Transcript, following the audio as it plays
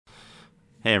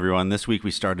Hey everyone, this week we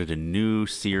started a new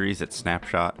series at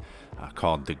Snapshot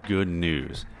called The Good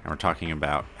News. And we're talking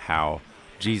about how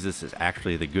Jesus is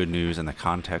actually the good news in the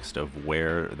context of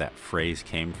where that phrase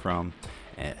came from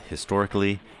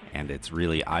historically. And it's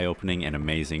really eye-opening and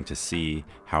amazing to see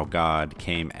how God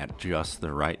came at just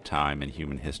the right time in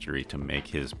human history to make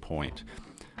his point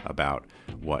about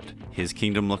what his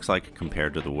kingdom looks like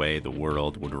compared to the way the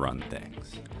world would run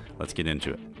things. Let's get into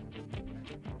it.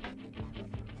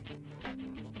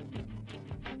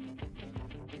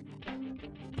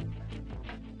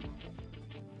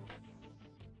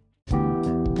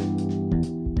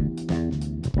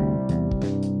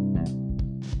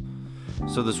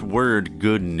 So this word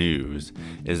good news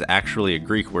is actually a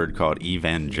Greek word called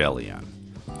evangelion.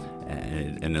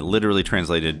 And it literally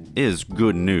translated is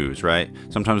good news, right?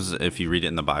 Sometimes if you read it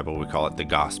in the Bible, we call it the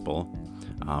gospel,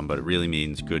 but it really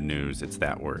means good news. It's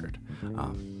that word.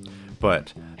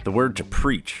 But the word to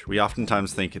preach, we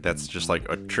oftentimes think that's just like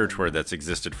a church word that's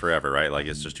existed forever, right? Like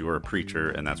it's just you're a preacher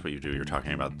and that's what you do. You're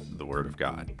talking about the word of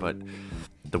God. But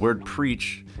the word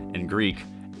preach in Greek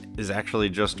is actually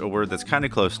just a word that's kind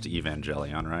of close to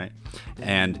evangelion, right?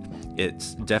 And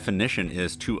its definition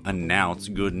is to announce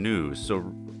good news.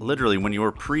 So literally when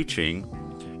you're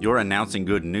preaching, you're announcing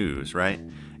good news, right?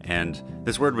 And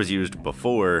this word was used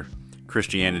before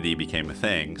Christianity became a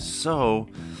thing. So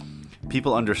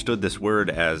people understood this word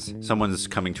as someone's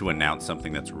coming to announce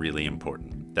something that's really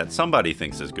important, that somebody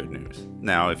thinks is good news.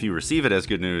 Now, if you receive it as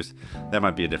good news, that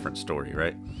might be a different story,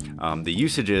 right? The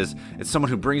usage is, it's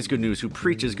someone who brings good news, who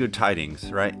preaches good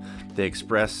tidings, right? They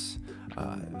express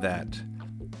that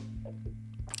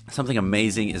something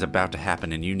amazing is about to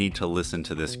happen and you need to listen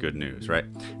to this good news, right?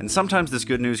 And sometimes this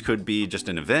good news could be just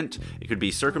an event, it could be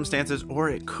circumstances, or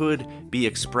it could be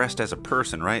expressed as a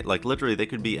person, right? Like literally they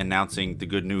could be announcing the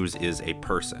good news is a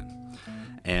person.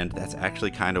 And that's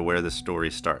actually kind of where the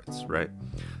story starts, right?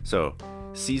 So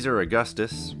Caesar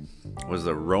Augustus was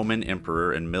the Roman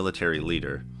emperor and military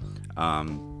leader.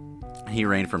 He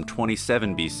reigned from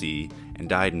 27 BC and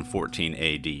died in 14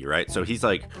 AD, right? So he's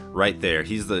like right there.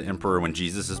 He's the emperor when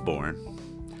Jesus is born.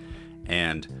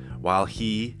 And while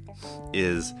he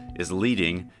is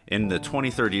leading in the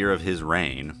 23rd year of his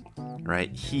reign,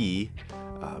 right, he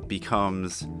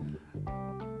becomes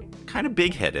kind of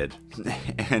big-headed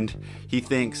and he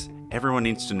thinks everyone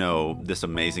needs to know this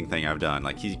amazing thing I've done.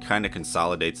 Like he kind of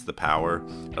consolidates the power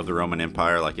of the Roman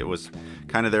Empire. Like it was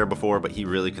kind of there before, but he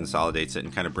really consolidates it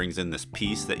and kind of brings in this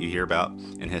peace that you hear about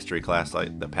in history class,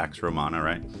 like the Pax Romana,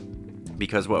 right?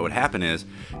 Because what would happen is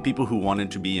people who wanted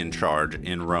to be in charge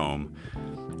in Rome,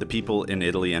 the people in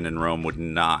Italy and in Rome would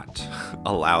not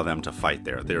allow them to fight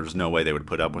there. There's no way they would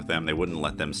put up with them. They wouldn't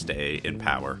let them stay in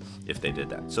power if they did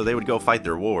that. So they would go fight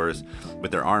their wars with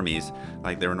their armies,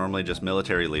 like they were normally just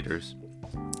military leaders,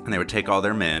 and they would take all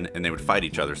their men and they would fight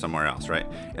each other somewhere else, right?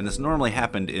 And this normally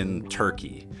happened in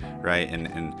Turkey, right?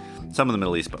 And some of the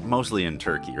Middle East, but mostly in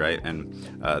Turkey, right? And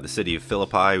the city of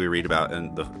Philippi, we read about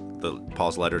in the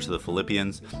Paul's letter to the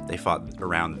Philippians, they fought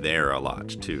around there a lot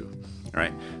too.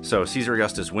 Right, so Caesar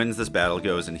Augustus wins this battle,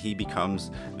 goes, and he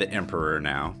becomes the emperor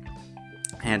now.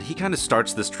 And he kind of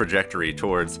starts this trajectory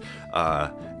towards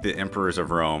the emperors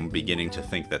of Rome beginning to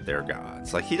think that they're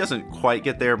gods. Like, he doesn't quite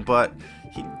get there, but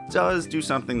he does do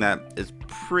something that is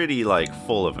pretty, like,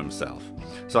 full of himself.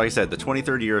 So like I said, the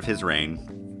 23rd year of his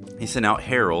reign, he sent out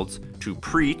heralds to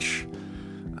preach,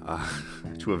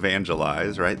 to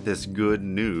evangelize, right, this good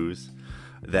news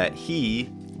that he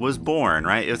was born,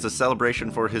 right? It was a celebration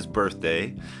for his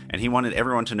birthday, and he wanted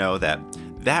everyone to know that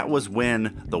that was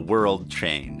when the world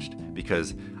changed,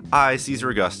 because I,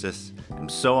 Caesar Augustus, am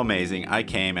so amazing. I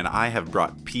came and I have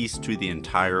brought peace to the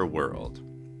entire world.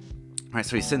 All right,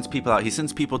 so he sends people out. He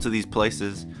sends people to these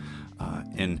places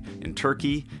in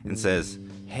Turkey and says,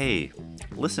 hey,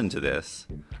 listen to this.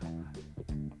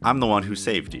 I'm the one who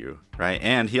saved you, right?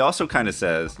 And he also kind of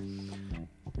says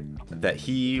that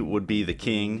he would be the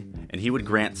king and he would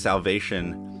grant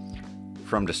salvation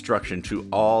from destruction to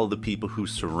all the people who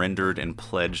surrendered and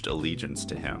pledged allegiance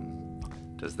to him.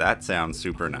 Does that sound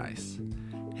super nice?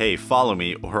 Hey, follow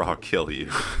me or I'll kill you.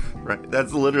 Right?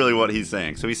 That's literally what he's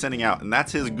saying. So he's sending out, and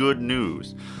that's his good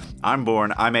news. I'm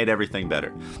born, I made everything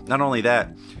better. Not only that,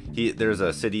 there's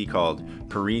a city called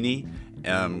Perini,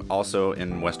 also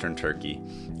in western Turkey,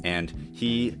 and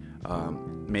he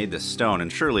made this stone,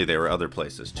 and surely there were other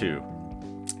places too,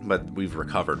 but we've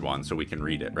recovered one so we can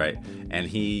read it, right? And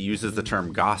he uses the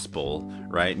term gospel,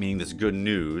 right, meaning this good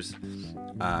news,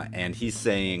 and he's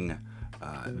saying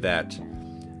that,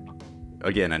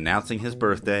 again, announcing his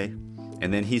birthday,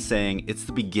 and then he's saying it's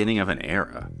the beginning of an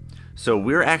era. So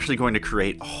we're actually going to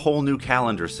create a whole new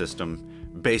calendar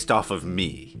system based off of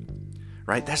me.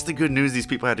 Right? That's the good news these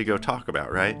people had to go talk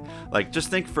about, right? Like, just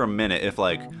think for a minute if,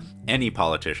 like, any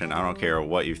politician, I don't care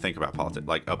what you think about politics,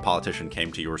 like a politician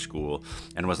came to your school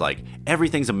and was like,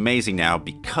 everything's amazing now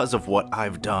because of what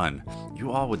I've done.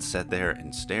 You all would sit there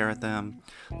and stare at them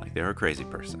like they're a crazy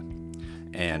person.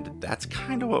 And that's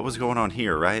kind of what was going on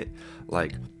here, right?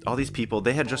 Like, all these people,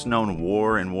 they had just known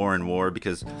war and war and war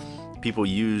because people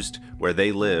used where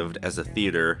they lived as a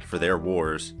theater for their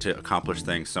wars to accomplish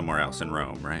things somewhere else in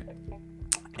Rome, right?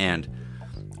 And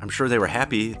I'm sure they were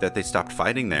happy that they stopped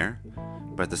fighting there,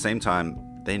 but at the same time,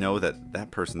 they know that that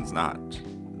person's not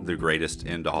the greatest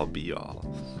end-all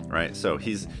be-all, right? So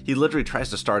he literally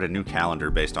tries to start a new calendar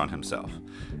based on himself.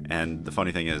 And the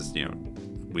funny thing is,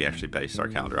 we actually base our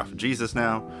calendar off of Jesus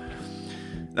now.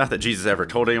 Not that Jesus ever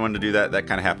told anyone to do that. That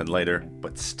kind of happened later.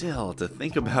 But still, to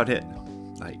think about it,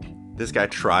 like, this guy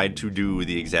tried to do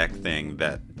the exact thing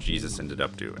that Jesus ended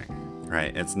up doing.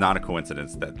 Right? It's not a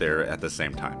coincidence that they're at the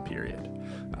same time period.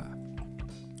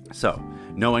 So,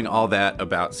 knowing all that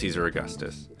about Caesar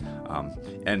Augustus,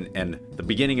 and the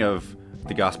beginning of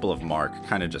the Gospel of Mark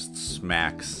kind of just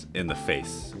smacks in the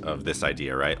face of this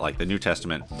idea, right? Like, the New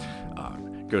Testament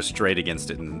goes straight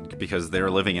against it, because they're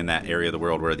living in that area of the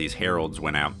world where these heralds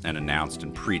went out and announced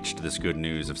and preached this good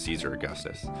news of Caesar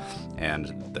Augustus.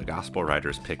 And the Gospel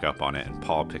writers pick up on it, and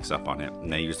Paul picks up on it,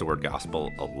 and they use the word gospel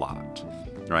a lot.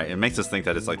 Right? It makes us think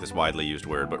that it's like this widely used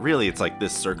word, but really it's like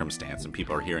this circumstance and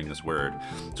people are hearing this word.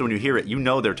 So when you hear it,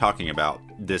 they're talking about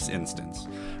this instance,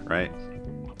 right?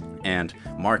 And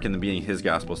Mark in the beginning of his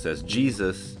gospel says,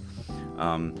 Jesus,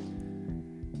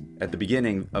 at the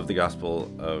beginning of the Gospel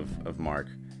of Mark,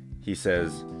 he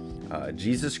says,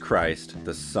 Jesus Christ,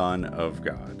 the Son of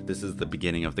God. This is the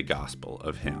beginning of the gospel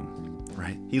of him.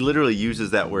 Right? He literally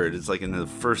uses that word. It's like in the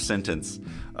first sentence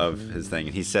of his thing.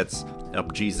 And he sets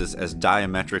up Jesus as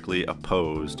diametrically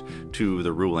opposed to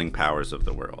the ruling powers of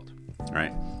the world.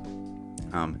 Right?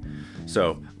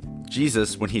 So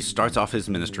Jesus, when he starts off his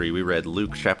ministry, we read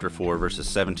Luke chapter 4, verses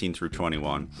 17 through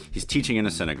 21. He's teaching in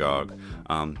a synagogue.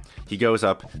 He goes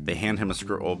up, they hand him a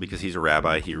scroll because he's a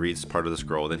rabbi. He reads part of the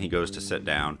scroll, then he goes to sit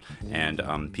down,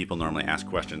 and people normally ask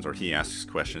questions, or he asks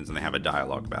questions, and they have a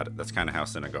dialogue about it. That's kind of how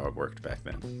synagogue worked back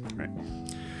then. Right?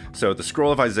 So the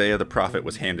scroll of Isaiah the prophet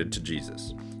was handed to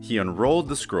Jesus. He unrolled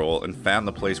the scroll and found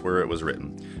the place where it was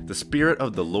written, "The Spirit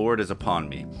of the Lord is upon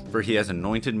me, for he has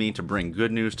anointed me to bring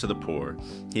good news to the poor.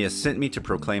 He has sent me to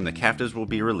proclaim the captives will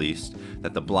be released,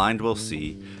 that the blind will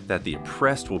see, that the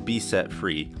oppressed will be set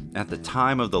free, at the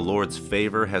time of the Lord's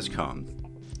favor has come."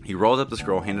 He rolled up the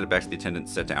scroll, handed it back to the attendant,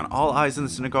 and sat down. All eyes in the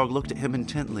synagogue looked at him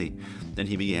intently. Then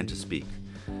he began to speak.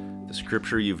 "The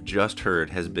scripture you've just heard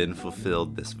has been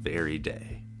fulfilled this very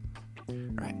day."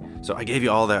 Right. So I gave you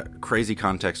all that crazy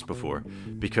context before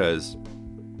because,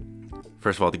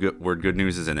 first of all, the word good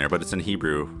news is in there, but it's in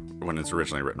Hebrew when it's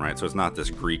originally written, right? So it's not this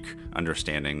Greek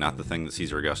understanding, not the thing that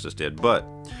Caesar Augustus did. But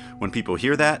when people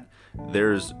hear that,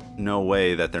 there's no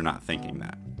way that they're not thinking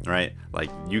that, right? Like,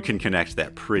 you can connect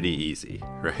that pretty easy,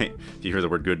 right? If you hear the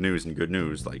word good news and good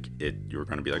news, like, you're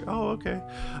going to be like, oh, okay.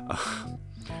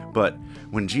 But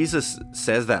when Jesus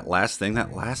says that last thing,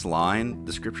 that last line,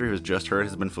 the scripture has just heard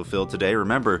has been fulfilled today.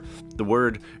 Remember, the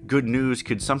word good news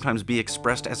could sometimes be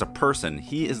expressed as a person.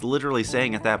 He is literally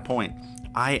saying at that point,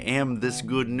 I am this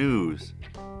good news.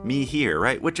 Me here,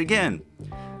 right? Which again,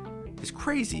 is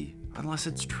crazy unless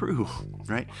it's true,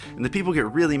 right? And the people get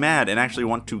really mad and actually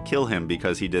want to kill him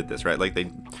because he did this, right? Like, they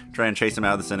try and chase him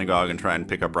out of the synagogue and try and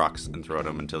pick up rocks and throw at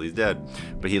him until he's dead.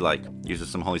 But he, like, uses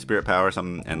some Holy Spirit power or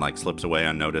something and, like, slips away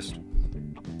unnoticed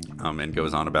and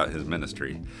goes on about his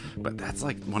ministry. But that's,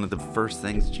 like, one of the first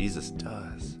things Jesus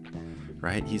does,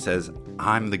 right? He says,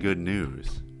 I'm the good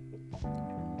news.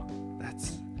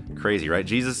 That's crazy, right?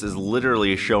 Jesus is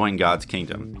literally showing God's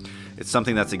kingdom. It's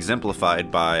something that's exemplified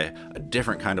by a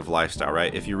different kind of lifestyle,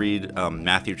 right? If you read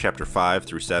Matthew chapter 5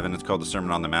 through 7, it's called the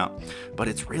Sermon on the Mount. But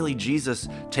it's really Jesus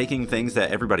taking things that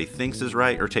everybody thinks is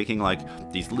right, or taking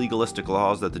like these legalistic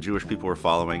laws that the Jewish people were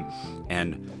following,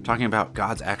 and talking about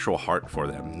God's actual heart for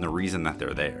them and the reason that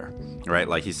they're there, right?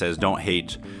 Like he says, don't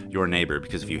hate your neighbor,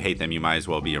 because if you hate them, you might as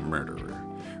well be a murderer,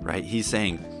 right? He's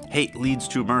saying, hate leads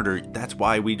to murder. That's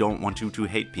why we don't want you to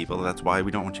hate people. That's why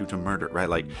we don't want you to murder, right?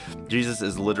 Like, Jesus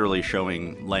is literally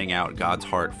laying out God's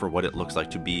heart for what it looks like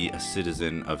to be a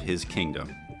citizen of his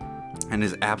kingdom, and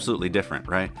is absolutely different,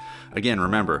 right? Again,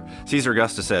 remember, Caesar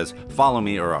Augustus says, follow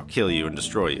me or I'll kill you and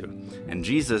destroy you. And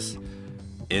Jesus,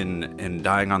 in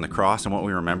dying on the cross, and what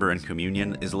we remember in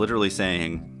communion, is literally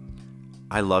saying,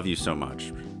 I love you so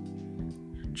much.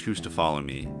 Choose to follow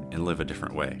me and live a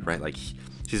different way, right? Like,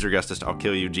 Caesar Augustus, I'll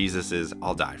kill you. Jesus is,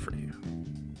 I'll die for you.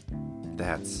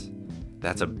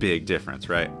 that's a big difference,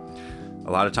 right?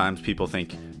 A lot of times people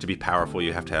think to be powerful,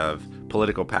 you have to have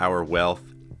political power, wealth,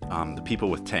 the people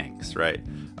with tanks, right?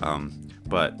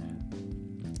 But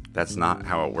that's not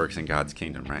how it works in God's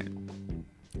kingdom, right?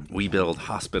 We build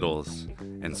hospitals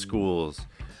and schools.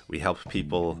 We help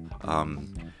people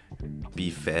be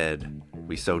fed.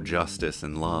 We sow justice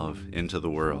and love into the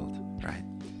world, right?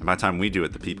 And by the time we do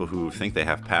it, the people who think they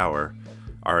have power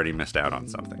already missed out on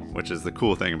something, which is the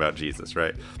cool thing about Jesus,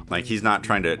 right? Like, he's not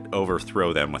trying to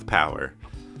overthrow them with power,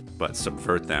 but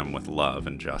subvert them with love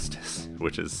and justice,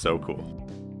 which is so cool.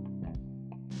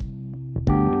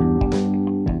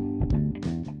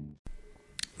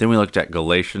 Then we looked at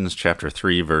Galatians chapter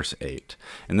 3, verse 8.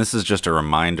 And this is just a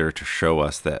reminder to show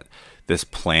us that this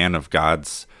plan of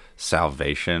God's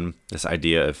salvation, this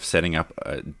idea of setting up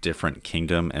a different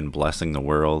kingdom and blessing the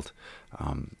world,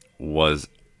 was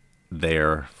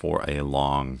there for a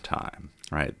long time,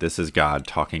 right? This is God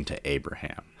talking to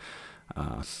Abraham,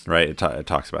 right? It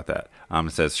talks about that.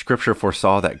 It says, Scripture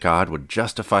foresaw that God would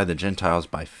justify the Gentiles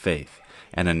by faith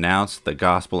and announced the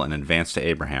gospel in advance to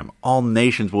Abraham. All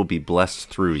nations will be blessed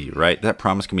through you, right? That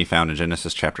promise can be found in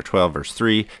Genesis chapter 12, verse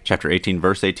 3, chapter 18,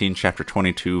 verse 18, chapter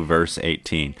 22, verse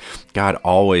 18. God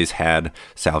always had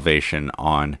salvation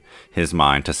on his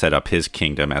mind to set up his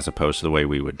kingdom as opposed to the way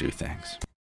we would do things.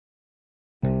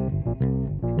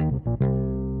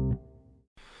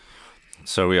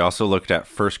 So we also looked at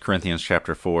 1 Corinthians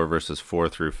chapter 4, verses 4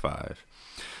 through 5.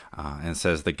 And it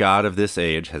says, the God of this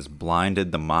age has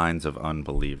blinded the minds of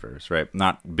unbelievers, right?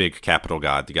 Not big capital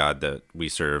God, the God that we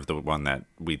serve, the one that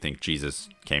we think Jesus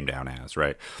came down as,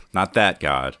 right? Not that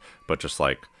God, but just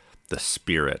like the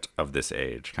spirit of this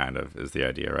age kind of is the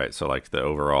idea, right? So like the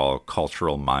overall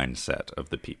cultural mindset of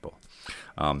the people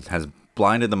has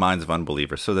blinded the minds of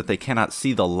unbelievers so that they cannot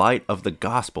see the light of the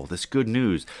gospel, this good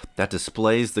news that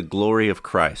displays the glory of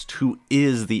Christ, who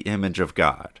is the image of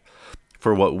God.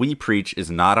 For what we preach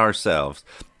is not ourselves,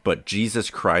 but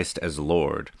Jesus Christ as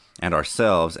Lord, and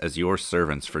ourselves as your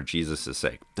servants for Jesus'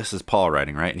 sake. This is Paul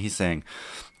writing, right? And he's saying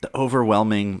the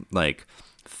overwhelming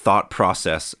thought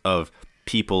process of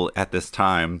people at this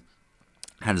time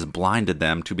has blinded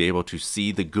them to be able to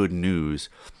see the good news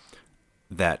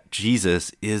that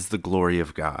Jesus is the glory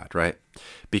of God, right?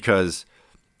 Because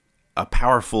a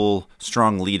powerful,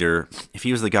 strong leader, if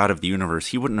he was the God of the universe,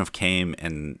 he wouldn't have came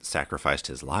and sacrificed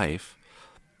his life.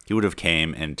 He would have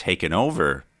came and taken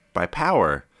over by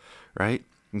power, right?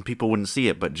 And people wouldn't see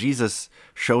it. But Jesus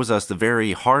shows us the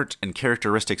very heart and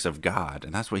characteristics of God.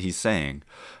 And that's what he's saying,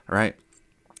 right?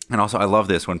 And also, I love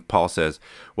this when Paul says,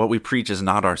 what we preach is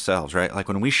not ourselves, right? Like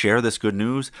when we share this good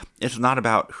news, it's not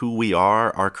about who we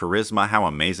are, our charisma, how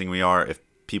amazing we are, if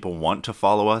people want to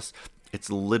follow us. It's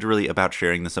literally about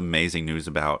sharing this amazing news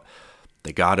about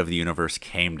the God of the universe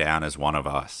came down as one of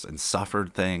us and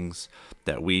suffered things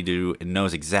that we do and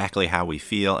knows exactly how we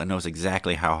feel and knows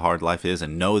exactly how hard life is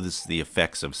and knows the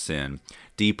effects of sin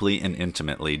deeply and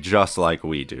intimately, just like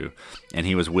we do. And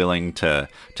he was willing to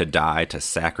die, to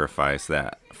sacrifice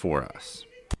that for us.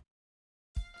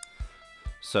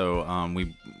 So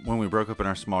when we broke up in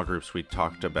our small groups, we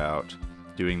talked about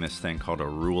doing this thing called a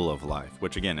rule of life,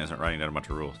 which again isn't writing down a bunch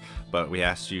of rules, but we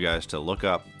asked you guys to look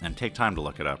up and take time to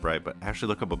look it up, right? But actually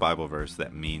look up a Bible verse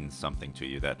that means something to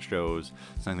you, that shows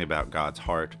something about God's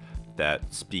heart,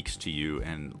 that speaks to you,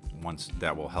 and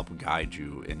that will help guide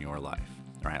you in your life,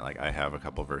 right? Like I have a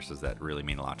couple verses that really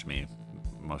mean a lot to me.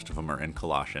 Most of them are in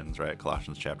Colossians, right?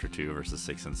 Colossians chapter 2, verses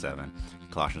 6 and 7.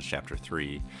 Colossians chapter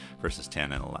 3, verses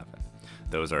 10 and 11.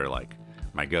 Those are like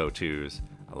my go-tos.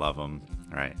 I love them,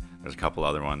 right? There's a couple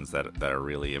other ones that are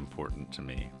really important to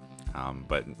me.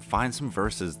 But find some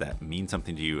verses that mean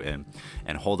something to you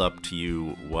and hold up to you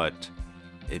what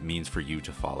it means for you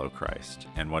to follow Christ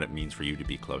and what it means for you to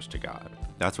be close to God.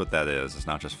 That's what that is. It's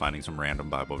not just finding some random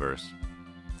Bible verse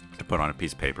to put on a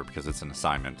piece of paper because it's an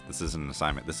assignment. This isn't an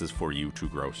assignment. This is for you to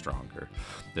grow stronger.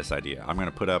 This idea. I'm going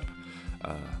to put up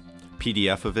a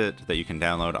PDF of it that you can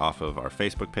download off of our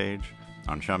Facebook page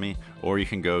on Shummy, or you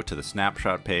can go to the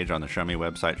snapshot page on the Shummy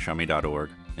website, shummy.org,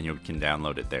 and you can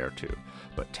download it there too.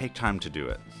 But take time to do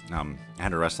it. I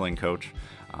had a wrestling coach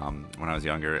when I was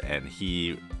younger, and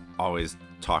he always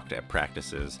talked at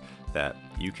practices that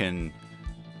you can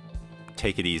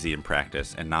take it easy in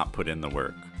practice and not put in the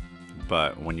work.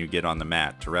 But when you get on the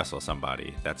mat to wrestle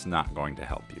somebody, that's not going to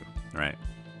help you, right?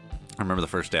 I remember the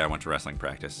first day I went to wrestling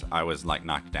practice, I was like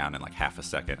knocked down in like half a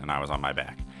second, and I was on my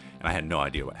back, and I had no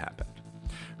idea what happened.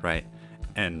 Right?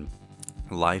 And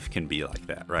life can be like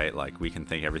that, right? Like we can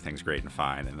think everything's great and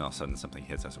fine, and then all of a sudden something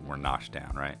hits us and we're knocked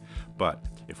down, right? But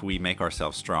if we make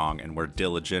ourselves strong and we're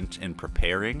diligent in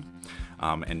preparing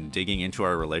and digging into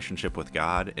our relationship with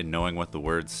God and knowing what the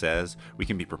Word says, we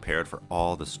can be prepared for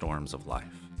all the storms of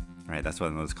life, right? That's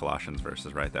one of those Colossians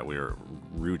verses, right? That we are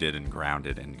rooted and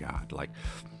grounded in God. Like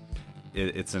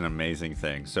it's an amazing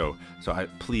thing. So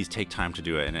please take time to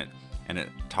do it, and it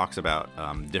talks about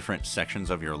different sections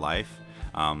of your life.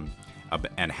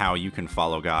 And how you can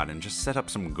follow God, and just set up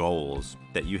some goals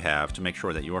that you have to make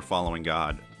sure that you're following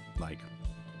God. Like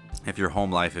if your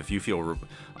home life, if you feel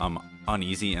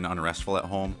uneasy and unrestful at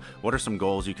home, what are some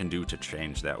goals you can do to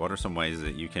change that? What are some ways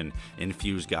that you can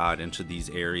infuse God into these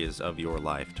areas of your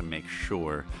life to make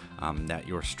sure that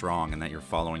you're strong and that you're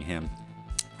following Him?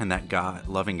 And that God,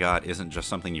 loving God, isn't just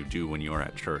something you do when you're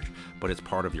at church, but it's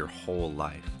part of your whole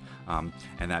life.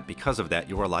 And that because of that,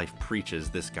 your life preaches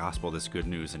this gospel, this good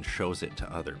news, and shows it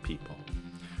to other people,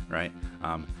 right?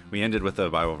 We ended with a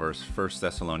Bible verse, 1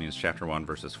 Thessalonians chapter 1,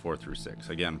 verses 4 through 6.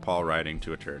 Again, Paul writing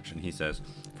to a church, and he says,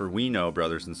 "For we know,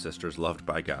 brothers and sisters loved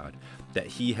by God, that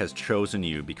He has chosen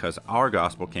you, because our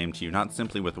gospel came to you not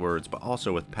simply with words, but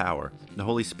also with power, the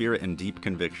Holy Spirit, and deep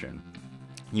conviction.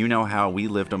 You know how we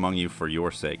lived among you for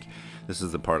your sake." This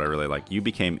is the part I really like. "You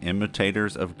became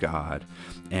imitators of God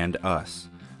and us.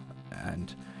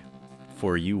 And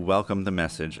for you welcomed the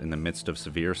message in the midst of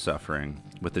severe suffering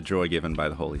with the joy given by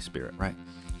the Holy Spirit," right?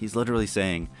 He's literally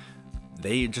saying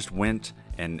they just went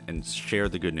and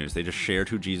shared the good news. They just shared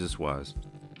who Jesus was,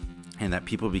 and that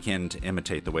people began to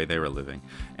imitate the way they were living.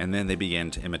 And then they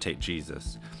began to imitate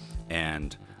Jesus.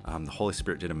 And the Holy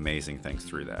Spirit did amazing things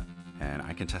through that. And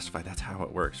I can testify that's how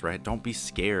it works, right? Don't be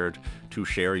scared to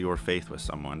share your faith with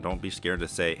someone. Don't be scared to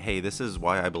say, "Hey, this is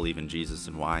why I believe in Jesus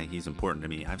and why He's important to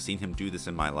me. I've seen Him do this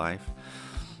in my life."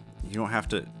 You don't have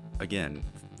to, again,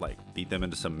 like beat them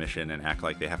into submission and act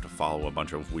like they have to follow a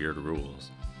bunch of weird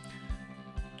rules.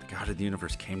 The God of the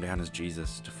universe came down as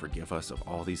Jesus to forgive us of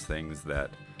all these things that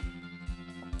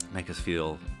make us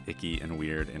feel icky and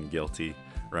weird and guilty,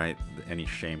 right? Any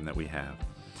shame that we have.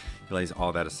 He lays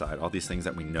all that aside, all these things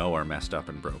that we know are messed up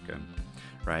and broken,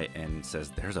 right? And says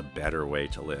there's a better way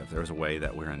to live. There's a way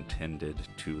that we're intended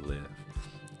to live.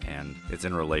 And it's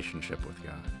in relationship with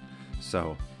God.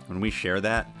 So when we share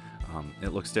that,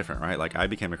 it looks different, right? Like I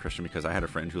became a Christian because I had a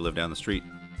friend who lived down the street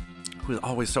who was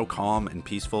always so calm and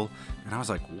peaceful. And I was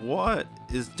like, what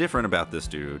is different about this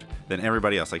dude than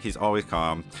everybody else? Like he's always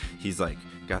calm. He's like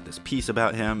got this peace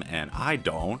about him, and I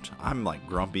don't. I'm like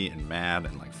grumpy and mad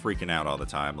and like freaking out all the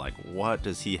time. Like, what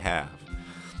does he have?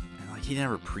 And like he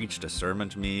never preached a sermon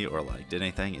to me or like did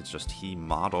anything. It's just he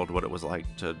modeled what it was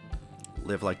like to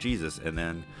live like Jesus. And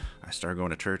then I started going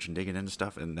to church and digging into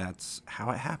stuff, and that's how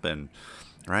it happened,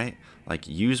 right? Like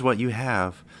use what you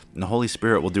have, and the Holy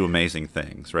Spirit will do amazing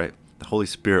things, right? The Holy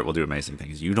Spirit will do amazing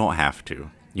things. You don't have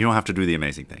to. You don't have to do the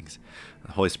amazing things.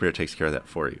 The Holy Spirit takes care of that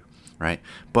for you, right?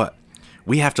 But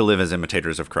we have to live as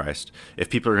imitators of Christ if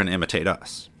people are going to imitate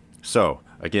us. So,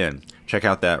 again, check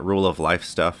out that rule of life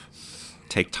stuff.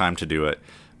 Take time to do it.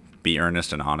 Be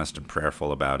earnest and honest and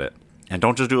prayerful about it. And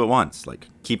don't just do it once. Like,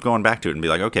 keep going back to it and be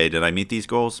like, okay, did I meet these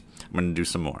goals? I'm going to do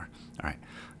some more. All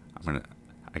right.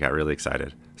 I got really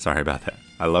excited. Sorry about that.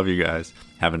 I love you guys.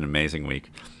 Have an amazing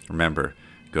week. Remember,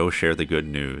 go share the good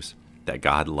news that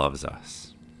God loves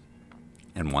us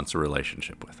and wants a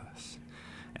relationship with us,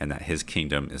 and that His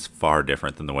kingdom is far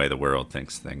different than the way the world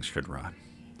thinks things should run.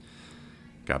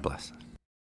 God bless.